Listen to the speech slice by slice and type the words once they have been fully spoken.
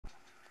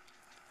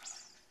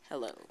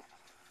Hello.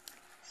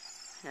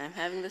 I'm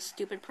having this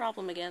stupid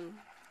problem again.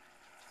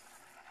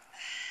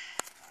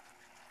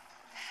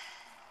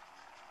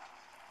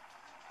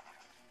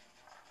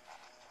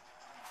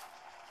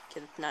 Okay,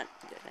 that's not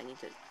good. I need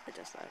to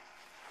adjust that.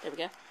 There we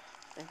go. I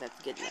think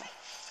that's good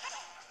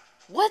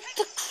enough. What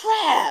the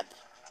crap?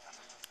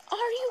 Are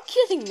you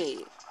kidding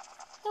me?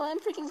 No, I'm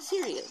freaking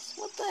serious.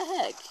 What the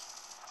heck?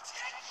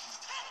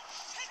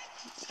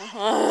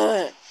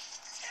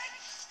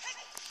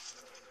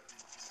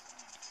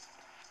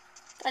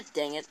 God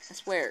dang it, I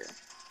swear.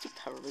 2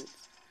 power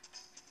boots.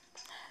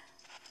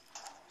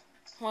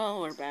 Well,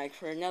 we're back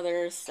for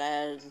another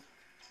sad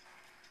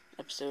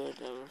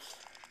episode of...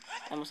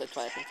 I almost said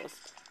Twilight Princess.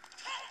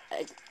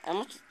 I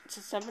almost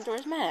said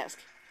Majora's Mask.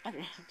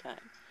 Ocarina of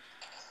Time.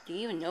 Do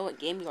you even know what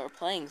game you are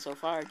playing so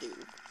far,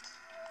 dude?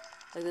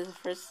 Like, this is the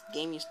first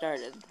game you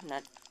started,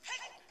 not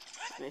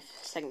the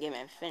second game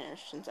I've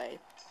finished, since I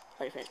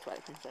already finished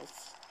Twilight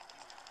Princess.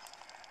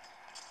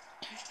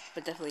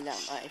 But definitely not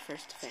my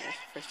first to finish.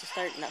 First to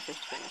start, not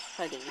first to finish.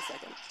 Probably gonna be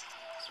second.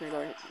 So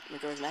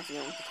Majora's Mask is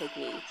going to take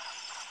me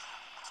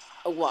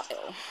a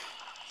while.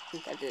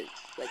 Since I did,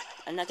 like,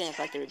 I'm not gonna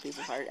collect every piece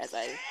of heart, as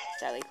I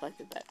sadly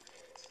collected that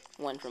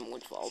one from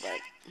Woodfall, but...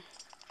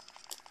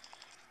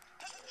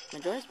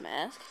 Majora's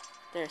Mask?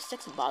 There are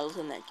 6 bottles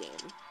in that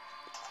game.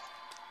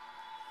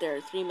 There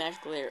are 3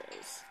 magical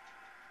arrows.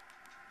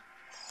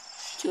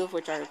 2 of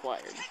which are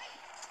required.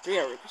 3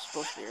 are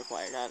supposed to be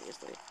required,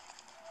 obviously.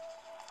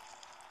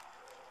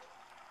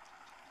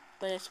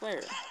 But I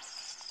swear.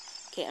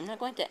 Okay, I'm not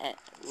going to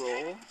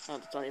roll. Oh,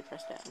 it's already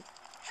pressed down.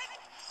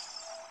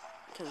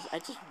 Because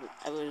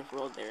I would have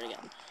rolled there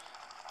again.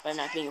 But I'm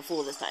not being a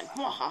fool this time.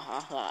 Ha ha ha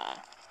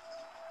ha.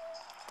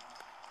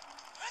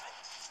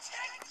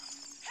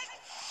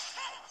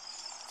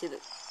 See, this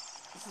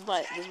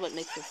is what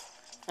makes this...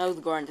 Oh,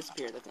 the Goron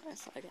disappeared. That's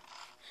nice. Okay.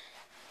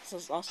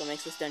 This also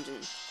makes this dungeon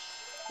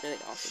really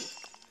awesome.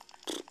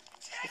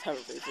 With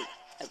hover boots,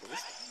 at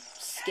least.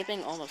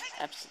 Skipping almost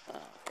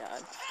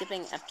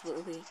skipping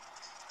absolutely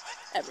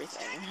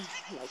everything.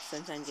 Like,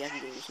 sometimes you have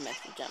to do some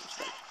extra jumps,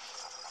 but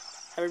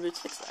hover boots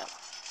fix that.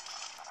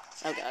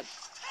 Oh god.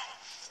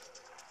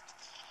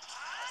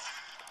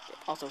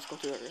 Also, let's go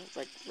to it,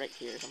 like, right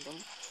here or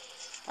something.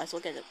 Let's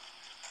look at it.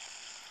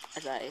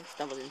 As I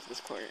stumbled into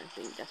this corner,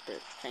 being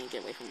desperate, trying to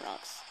get away from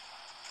rocks.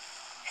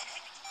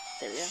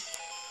 There we go.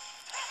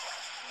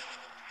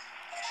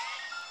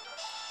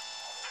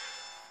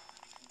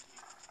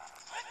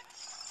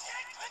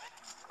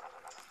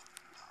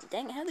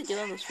 Dang, how do they do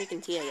all those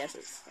freaking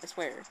TASs? I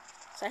swear.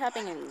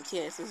 Side-hopping and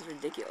TAS is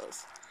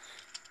ridiculous.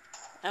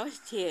 I was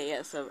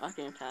TAS of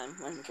Ocarina of Time,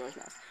 when Majora's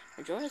Mask.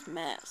 Majora's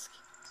Mask.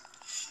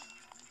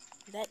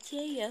 That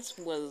TAS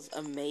was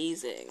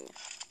amazing.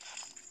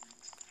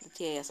 The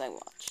TAS I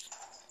watched.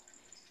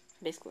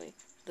 Basically.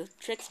 The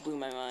tricks blew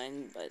my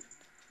mind, but...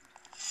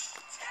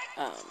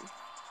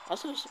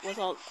 Also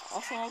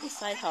all the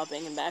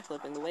side-hopping and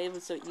backflipping, the way it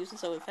was used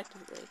so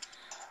effectively,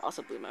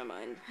 also blew my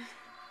mind.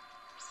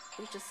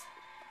 It was just...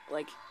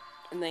 like,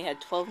 and they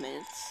had 12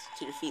 minutes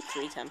to defeat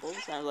 3 temples,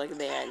 and I was like,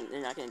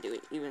 they're not going to do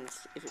it, even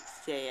if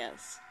it's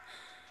TAS.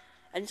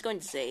 I'm just going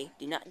to say,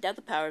 do not doubt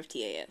the power of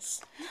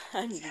TAS.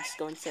 I'm just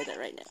going to say that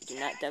right now. Do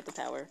not doubt the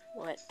power,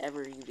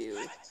 whatever you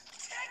do.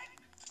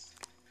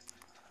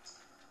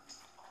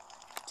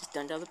 Just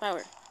don't doubt the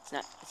power. It's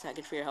not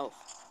good for your health.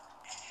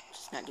 It's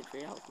just not good for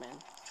your health, man.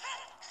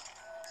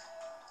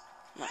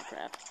 Not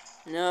crap.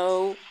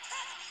 No!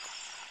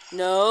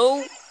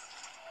 No!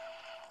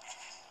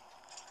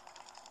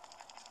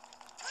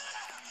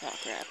 Oh,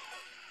 crap.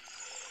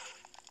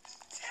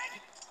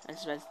 I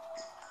just about to...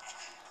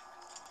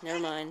 Never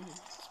mind. I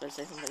was about to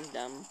say something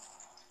dumb.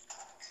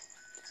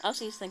 I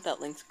also used to think that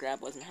Link's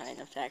grab wasn't high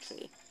enough to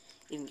actually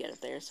even get up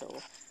there, so...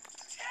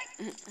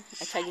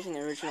 I tried using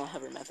the original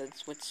hover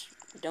methods, which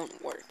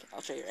don't work.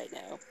 I'll show you right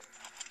now.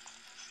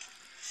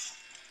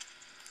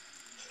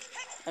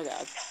 Oh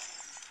god.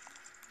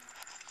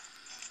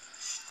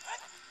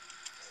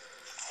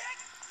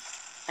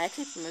 I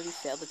actually maybe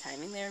failed the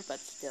timing there, but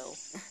still...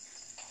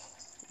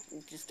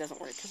 It just doesn't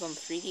work, because on the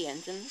 3D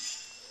engine,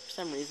 for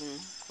some reason,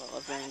 while I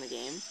was running the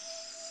game,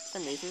 for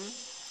some reason,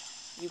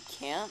 you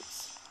can't,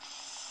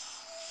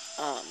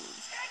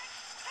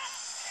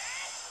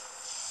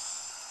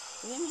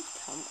 do you need to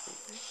come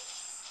over?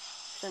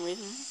 For some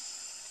reason,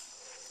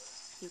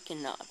 you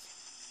cannot.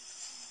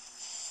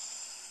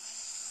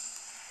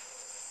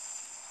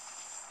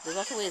 There's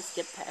also a way to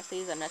skip past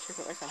these. I'm not sure if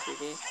it works on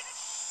 3D.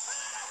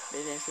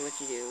 But basically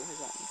what you do is,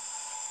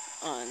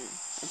 on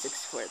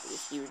N64 at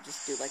least, you would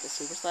just do like a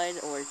super slide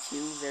or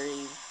 2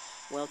 very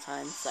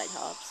well-timed side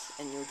hops,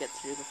 and you'll get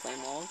through the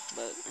flame walls,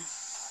 but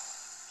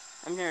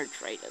I've never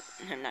tried it.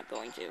 I'm not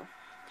going to.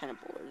 Kind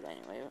of bored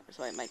anyway,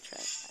 so I might try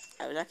it.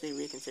 I was actually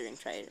reconsidering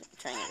trying it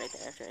right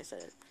there after I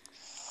said it.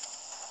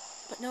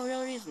 But no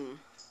real reason.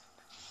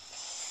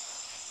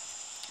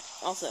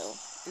 Also,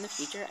 in the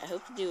future, I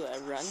hope to do a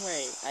run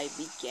where I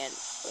beat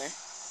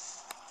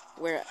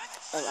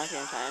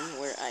Ocarina of Time,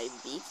 where I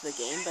beat the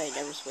game, but I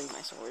never swing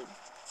my sword.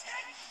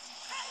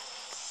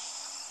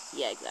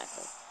 Yeah,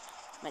 exactly.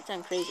 Might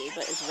sound crazy,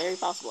 but it's very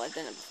possible. I've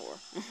done it before.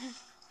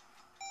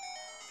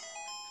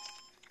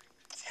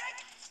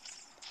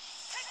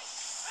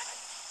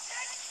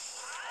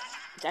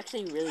 It's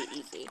actually really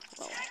easy.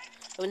 Well,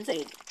 I wouldn't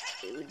say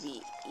it would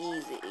be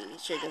easy.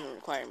 Sure, it doesn't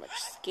require much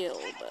skill,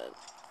 but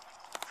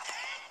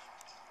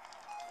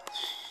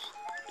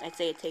I'd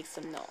say it takes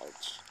some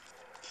knowledge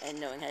and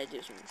knowing how to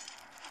do some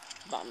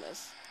bomb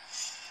this.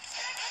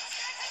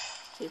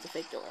 See, it's a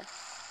fake door.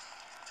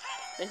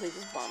 Basically,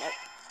 just bomb it.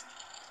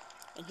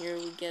 And here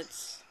we get,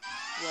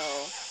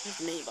 well,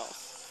 this mini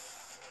boss.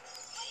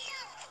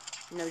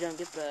 No, we don't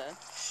get the.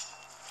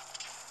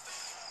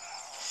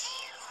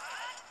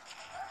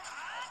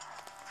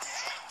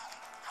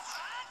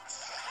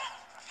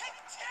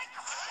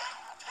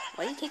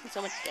 Why are you taking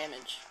so much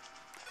damage?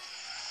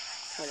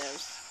 What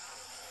else?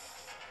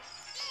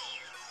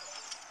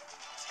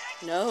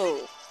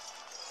 No!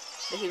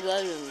 If you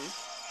let him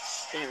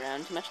spin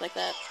around too much like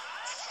that,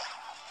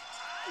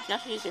 you can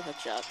also use your hook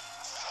shot.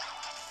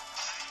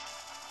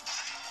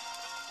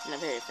 Not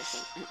very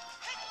efficient.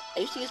 I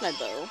used to use my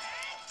bow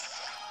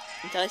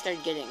until I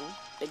started getting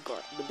the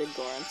big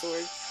Goron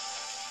sword,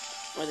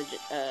 or the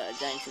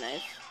giant's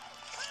knife.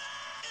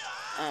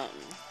 On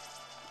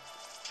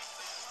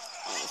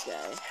this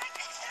guy.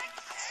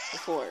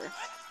 Before,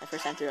 my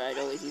first time through, I'd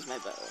always use my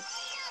bow.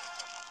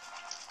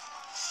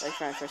 Like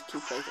for my first 2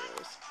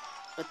 playthroughs.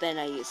 But then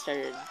I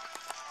started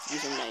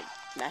using my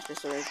master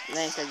sword, and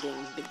then I started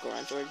getting big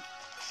Goron sword.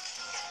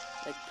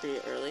 Like pretty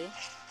early.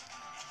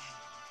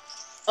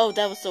 Oh,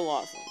 that was so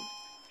awesome.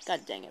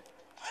 God dang it.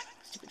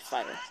 Stupid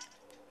fire.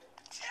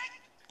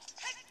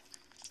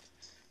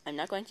 I'm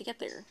not going to get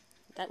there.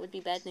 That would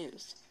be bad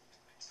news.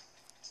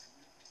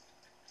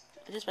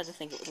 I was just about to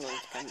think it was going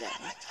to come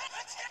down.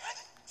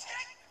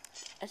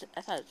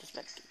 I thought it was just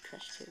about to get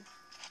crushed too.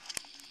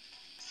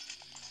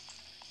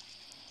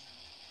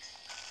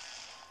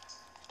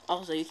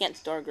 Also, you can't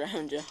store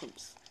ground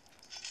jumps.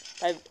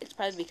 It's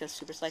probably because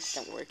super slides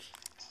don't work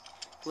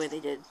the way they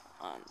did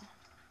on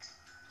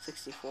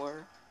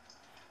 64.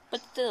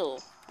 But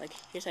still, like,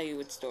 here's how you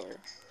would store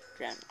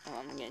ground.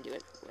 I'm gonna do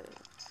it with it.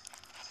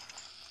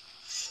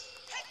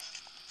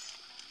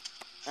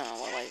 Oh,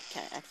 well, I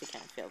actually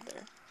kind of failed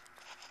there.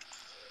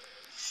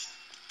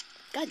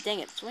 God dang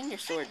it, swing your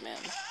sword, man.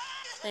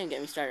 Don't even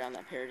get me started on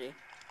that parody.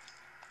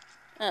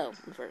 Oh,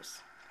 reverse.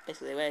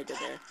 Basically, the way I did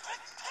there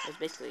was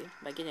basically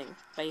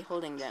by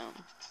holding down,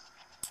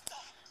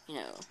 you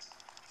know,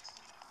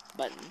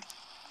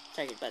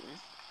 target button,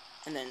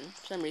 and then,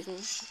 for some reason,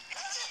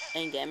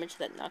 any damage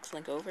that knocks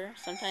Link over,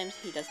 sometimes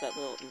he does that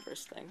little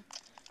inverse thing.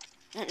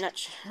 I'm not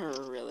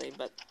sure, really,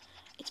 but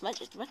it's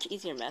much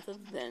easier method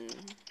than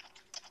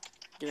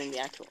doing the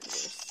actual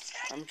inverse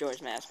from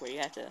Majora's Mask, where you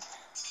have to.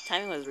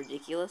 Timing was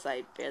ridiculous.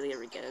 I barely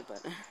ever get it,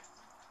 but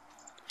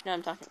no,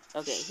 I'm talking.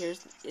 Okay,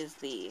 is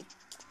the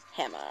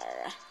hammer.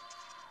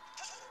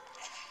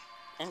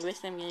 And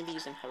basically, I'm going to be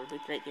using hover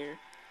boots right here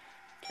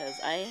because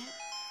I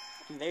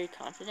am very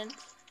confident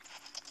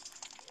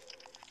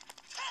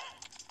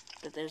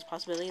that there's a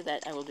possibility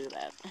that I will do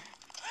that.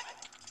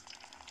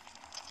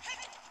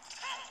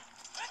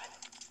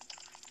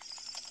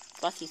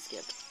 Bossy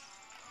skip.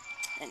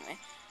 Anyway,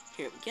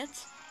 here we get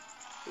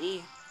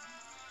the.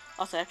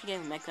 Also, after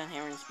getting the Mechon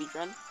Hammer in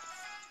speedrun,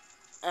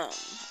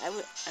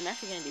 I'm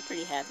actually gonna be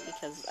pretty happy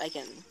because I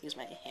can use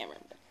my hammer.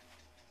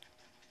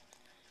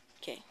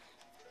 Okay.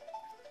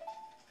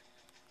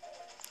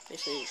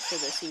 Basically, for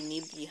this, you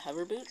need the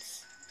hover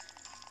boots,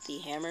 the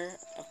hammer,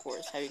 of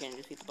course. How are you gonna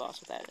defeat the boss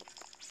without it?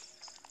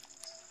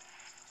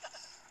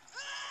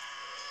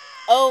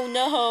 Oh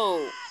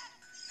no!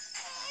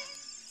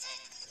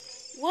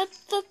 What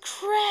the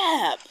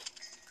crap?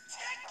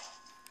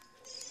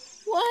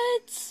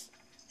 What?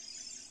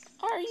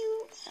 Are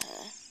you?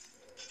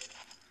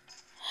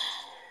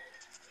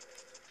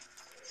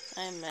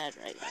 I'm mad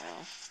right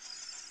now.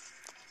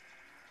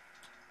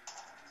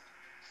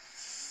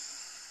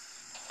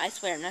 I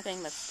swear, I'm not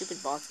getting that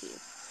stupid boss key.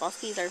 Boss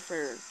keys are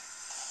for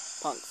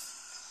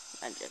punks.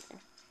 I'm joking.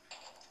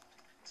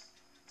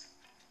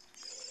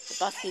 The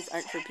boss keys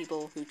aren't for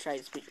people who try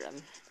to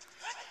speedrun.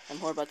 I'm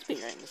horrible at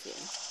speedrunning this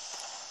game.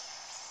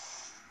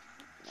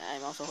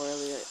 I'm also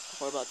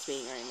horrible at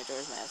speedrunning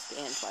Majora's Mask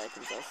and Twilight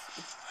Princess.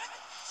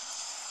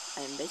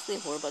 I am basically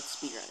horrible at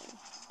speedrunning,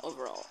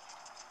 overall.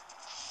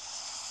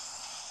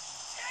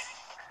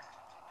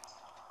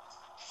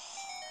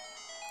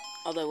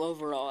 Although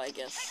overall, I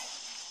guess,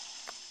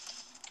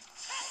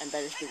 I'm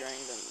better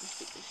speedrunning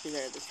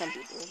than some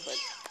people, but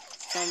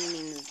some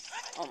means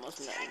almost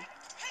none.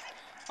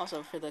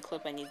 Also, for the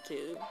clip, I need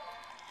to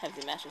have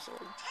the Master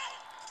Sword.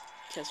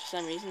 Because for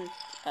some reason,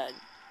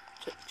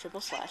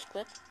 triple slash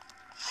clip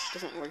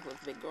doesn't work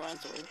with Big Goron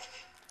Sword.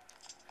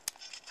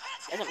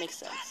 Doesn't make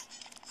sense.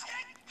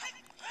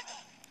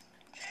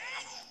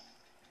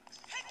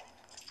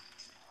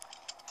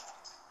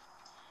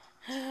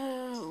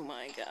 Oh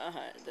my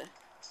god.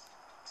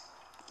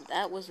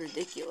 That was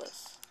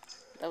ridiculous.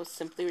 That was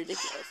simply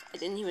ridiculous. I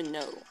didn't even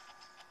know.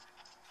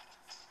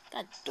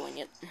 God dang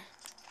it.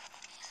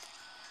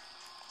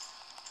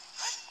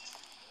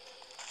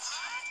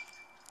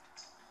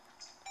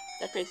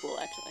 That's pretty cool,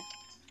 actually.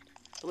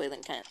 The way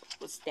Link kind of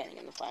was standing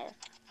in the fire.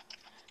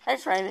 That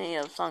just reminded me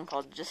of a song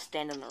called Just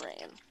Stand in the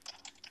Rain.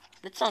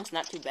 That song's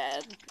not too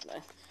bad.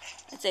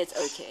 I'd say it's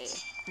okay.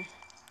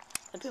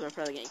 Some people are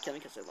probably going to kill me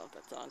because they love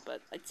that song,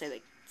 but I'd say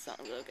the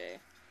song's okay.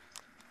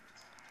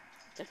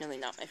 Definitely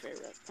not my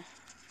favorite.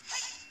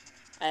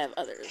 I have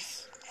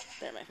others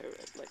that are my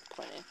favorite, like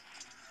plenty.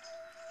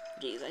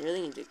 Jeez, I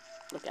really need to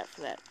look out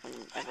for that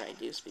whenever I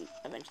do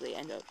eventually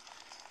end up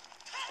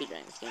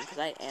speedrunning this game, because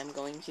I am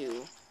going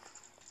to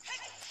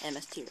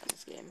MST run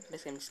this game.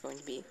 Basically, I'm just going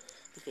to be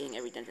defeating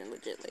every dungeon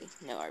legitly.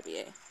 No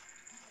RBA.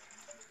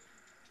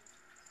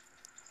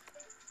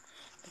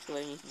 That's what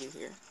I need to do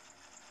here.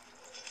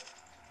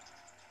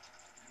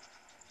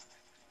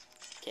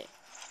 Okay.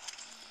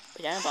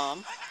 Put down a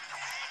bomb.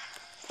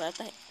 Put out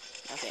the...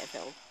 Okay, I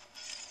failed.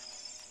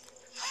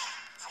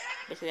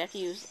 Basically, I have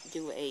to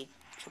do a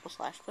triple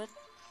slash clip.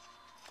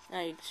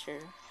 Not even sure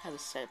how the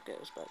setup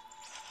goes, but...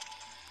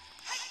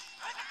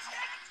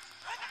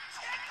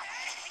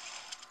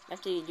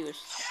 After you do a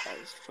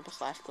triple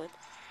slash clip,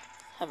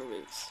 hover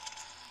roots.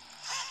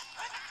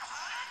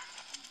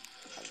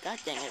 Oh, god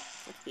dang it,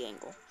 what's the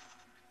angle?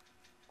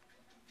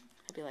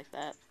 Could be like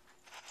that.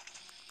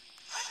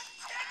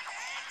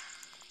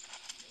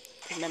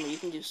 Because remember, you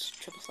can do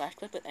triple slash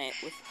clip with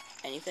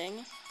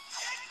anything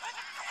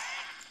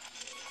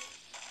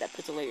that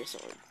puts away your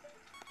sword.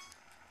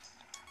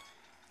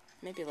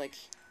 Maybe like...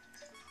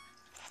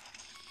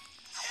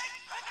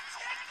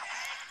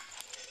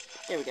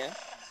 There we go.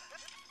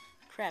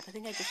 Crap, I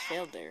think I just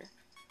failed there.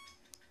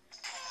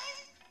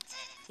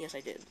 Yes,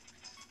 I did.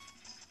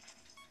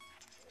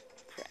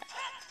 Crap.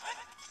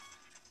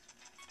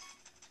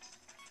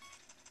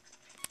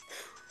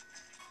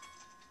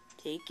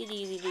 Take it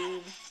easy,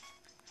 dude.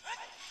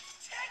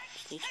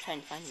 Just need to try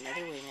and find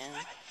another way,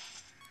 man.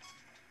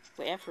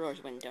 Wait, I have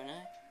Roar's win, don't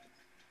I?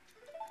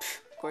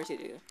 Of course you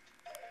do.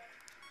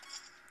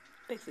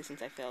 Basically,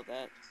 since I failed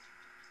that.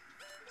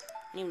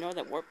 I don't even know where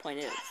that warp point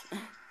is.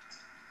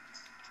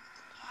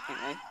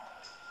 Anyway.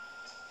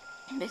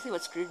 Basically,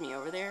 what screwed me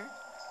over there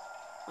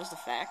was the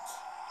fact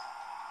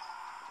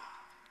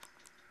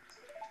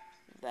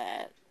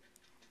that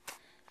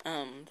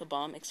the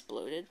bomb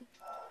exploded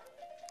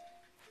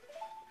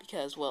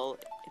because, well,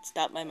 it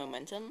stopped my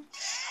momentum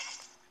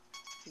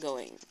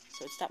going.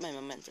 So it stopped my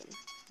momentum.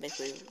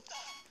 Basically,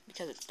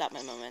 because it stopped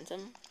my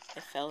momentum, I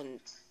fell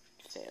and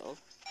failed.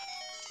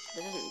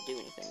 That doesn't do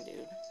anything,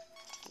 dude.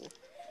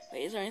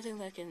 Wait, is there anything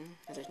that can...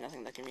 There's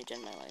nothing that can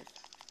regen my life.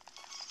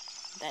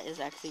 That is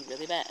actually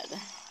really bad.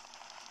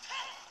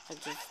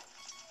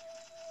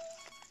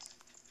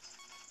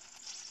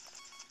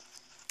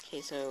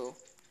 Okay, so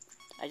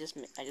I just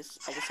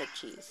said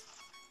cheese.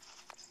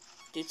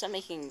 Dude, stop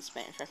making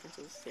Spanish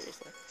references,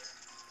 seriously.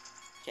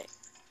 Okay.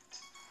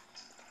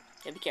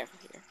 Gotta be careful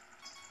here.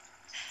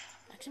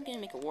 Actually, I'm gonna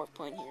make a warp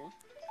point here.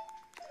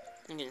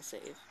 I'm gonna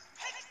save.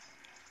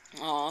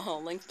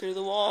 Oh, Link through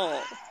the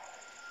wall.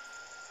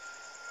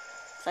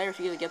 Excited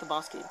for you to get the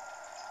boss key.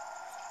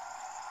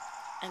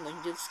 I'm going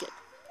to do the skip.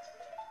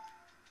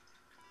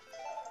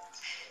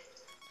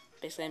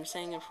 Basically, I'm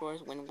saying it for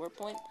win warp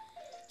point.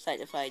 So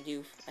if I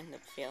do end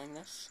up failing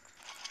this.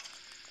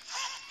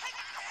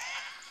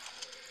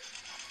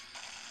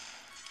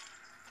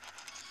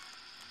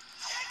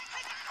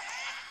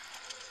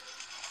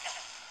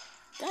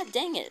 God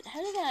dang it! How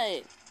did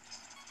I?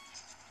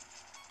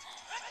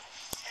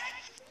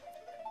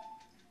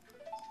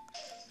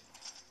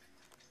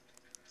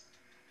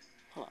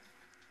 Hold on.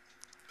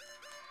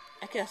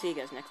 I'll see you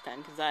guys next time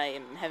because I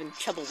am having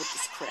trouble with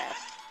this crap.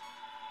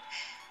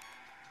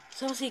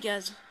 So I'll see you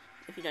guys.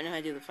 If you don't know how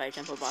to do the fire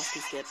temple boss key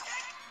skip,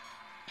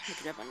 look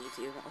it up on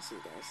YouTube. I'll see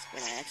you guys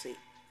when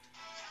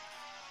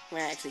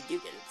I actually do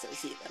get it. So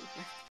see you then.